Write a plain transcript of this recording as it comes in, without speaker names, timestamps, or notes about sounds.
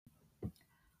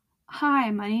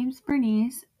Hi, my name's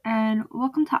Bernice, and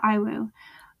welcome to IWU.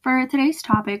 For today's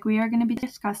topic, we are going to be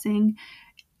discussing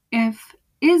if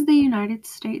is the United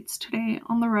States today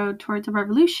on the road towards a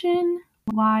revolution,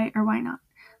 why or why not.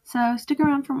 So stick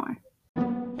around for more.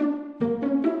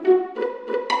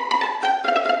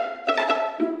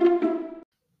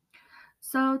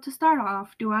 So to start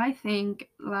off, do I think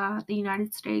that the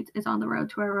United States is on the road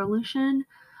to a revolution?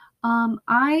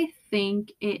 I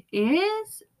think it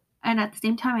is, and at the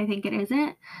same time, I think it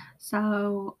isn't.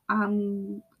 So,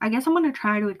 I guess I'm gonna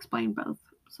try to explain both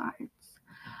sides.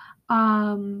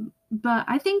 But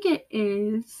I think it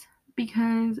is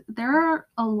because there are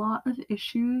a lot of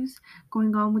issues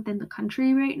going on within the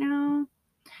country right now.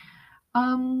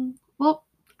 Well,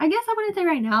 I guess I wouldn't say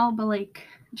right now, but like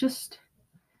just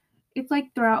it's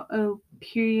like throughout a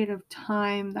period of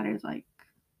time that is like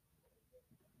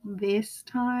this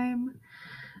time.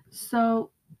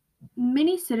 So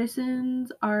many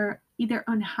citizens are either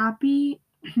unhappy,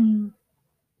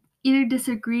 either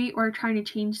disagree, or trying to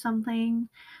change something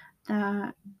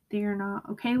that they are not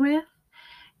okay with.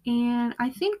 And I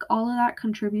think all of that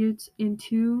contributes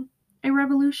into a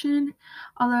revolution,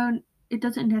 although it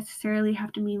doesn't necessarily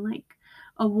have to mean like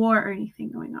a war or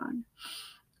anything going on.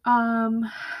 Um,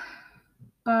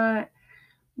 but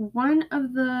one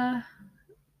of the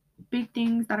big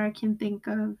things that I can think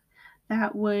of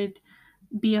that would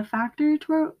be a factor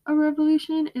to a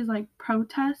revolution is like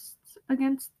protests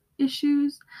against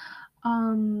issues.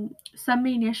 Some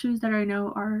main issues that I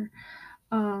know are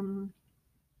um,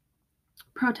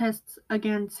 protests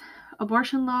against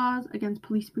abortion laws, against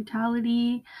police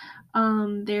brutality.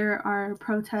 There are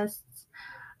protests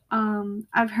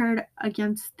I've heard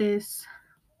against this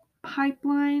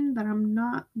pipeline that I'm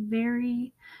not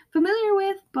very familiar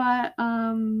with, but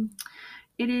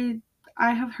it is.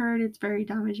 I have heard it's very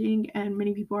damaging, and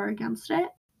many people are against it.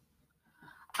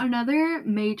 Another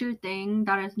major thing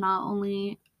that is not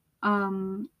only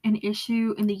an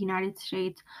issue in the United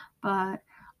States, but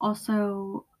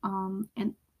also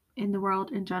in the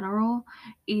world in general,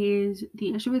 is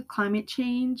the issue with climate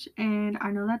change. And I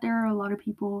know that there are a lot of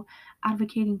people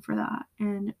advocating for that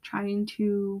and trying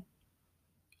to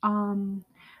um,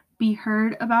 be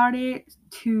heard about it,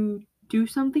 to do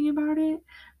something about it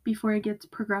before it gets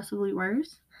progressively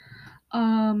worse.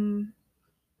 Um,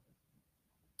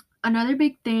 Another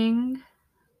big thing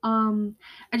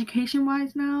education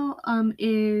wise now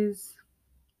is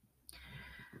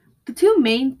the two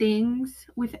main things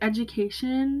with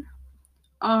education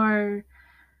are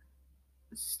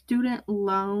student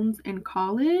loans in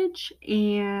college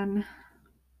and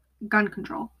gun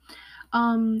control.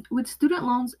 With student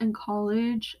loans in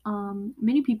college,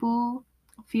 many people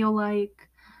feel like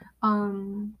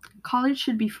college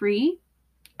should be free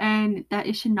and that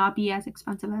it should not be as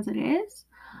expensive as it is.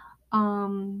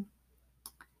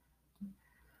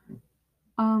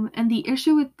 um, and the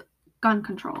issue with gun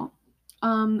control,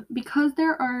 because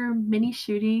there are many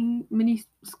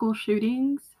school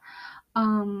shootings,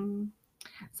 um,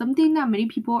 something that many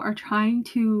people are trying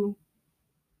to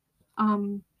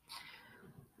um,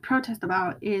 protest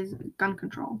about is gun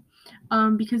control,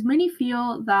 because many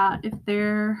feel that if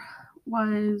there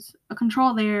was a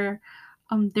control there,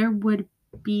 there would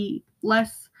be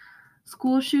less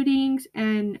school shootings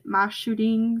and mass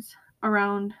shootings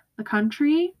around the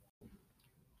country.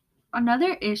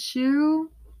 Another issue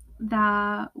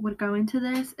that would go into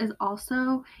this is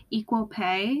also equal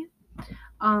pay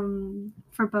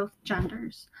for both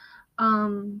genders.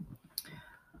 Um,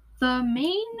 the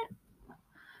main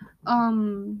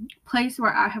place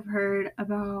where I have heard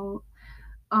about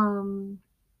um,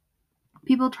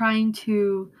 people trying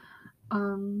to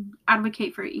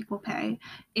advocate for equal pay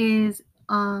is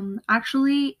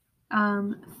actually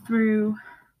through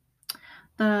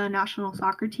the national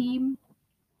soccer team,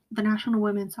 the national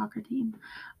women's soccer team.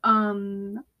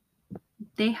 Um,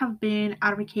 they have been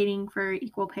advocating for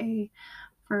equal pay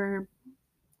for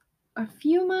a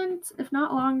few months, if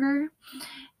not longer.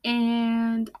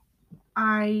 And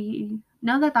I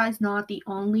know that that is not the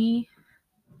only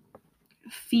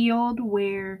field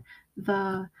where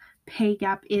the pay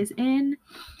gap is in.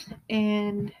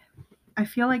 And I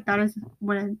feel like that is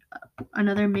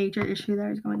another major issue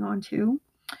that is going on too.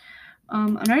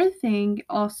 Another thing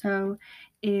also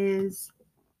is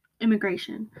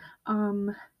immigration.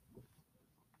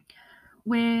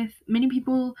 With many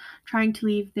people trying to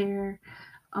leave their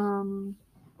um,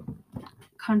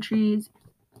 countries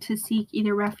to seek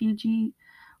either refugee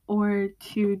or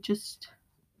to just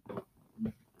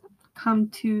come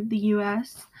to the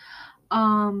US,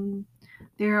 um,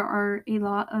 there are a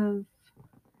lot of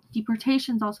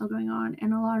deportations also going on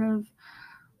and a lot of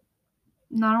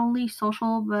not only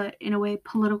social but in a way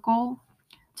political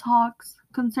talks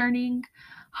concerning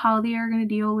how they are going to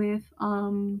deal with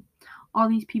all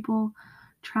these people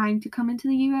trying to come into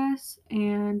the US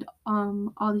and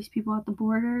all these people at the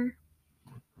border.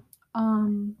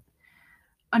 Um,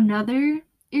 Another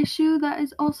issue that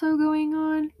is also going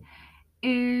on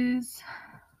is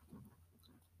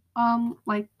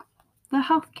like the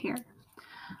healthcare.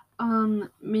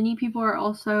 Many people are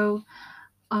also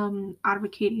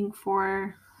advocating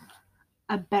for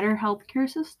a better healthcare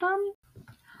system.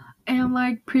 And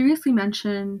like previously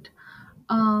mentioned,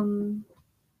 um,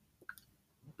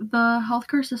 the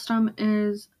healthcare system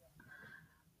is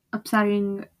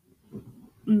upsetting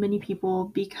many people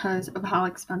because of how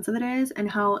expensive it is and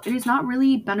how it is not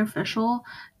really beneficial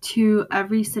to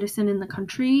every citizen in the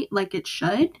country like it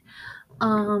should.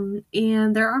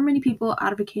 And there are many people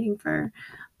advocating for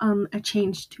a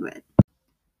change to it.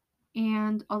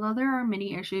 And although there are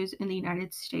many issues in the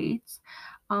United States,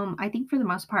 I think for the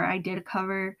most part I did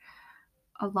cover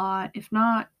a lot, if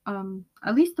not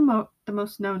at least the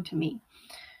most known to me.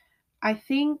 I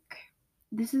think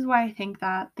this is why I think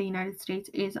that the United States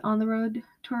is on the road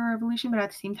to a revolution, but at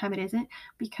the same time it isn't,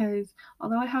 because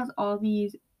although it has all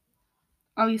these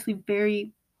obviously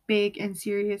very big and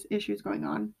serious issues going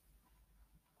on,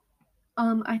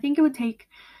 I think it would take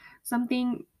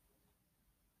something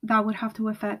that would have to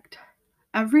affect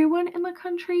everyone in the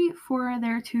country for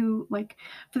there to like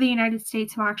for the United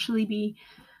States to actually be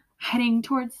heading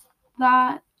towards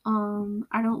that.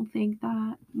 I don't think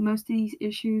that most of these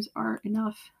issues are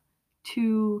enough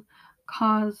to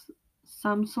cause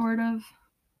some sort of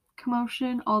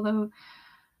commotion, although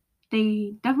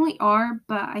they definitely are,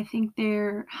 but I think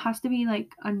there has to be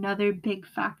like another big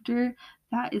factor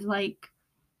that is like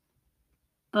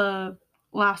the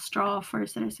last straw for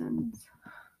citizens.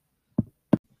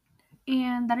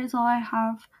 And that is all I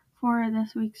have for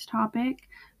this week's topic.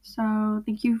 So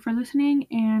thank you for listening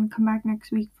and come back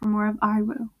next week for more of I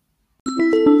Will.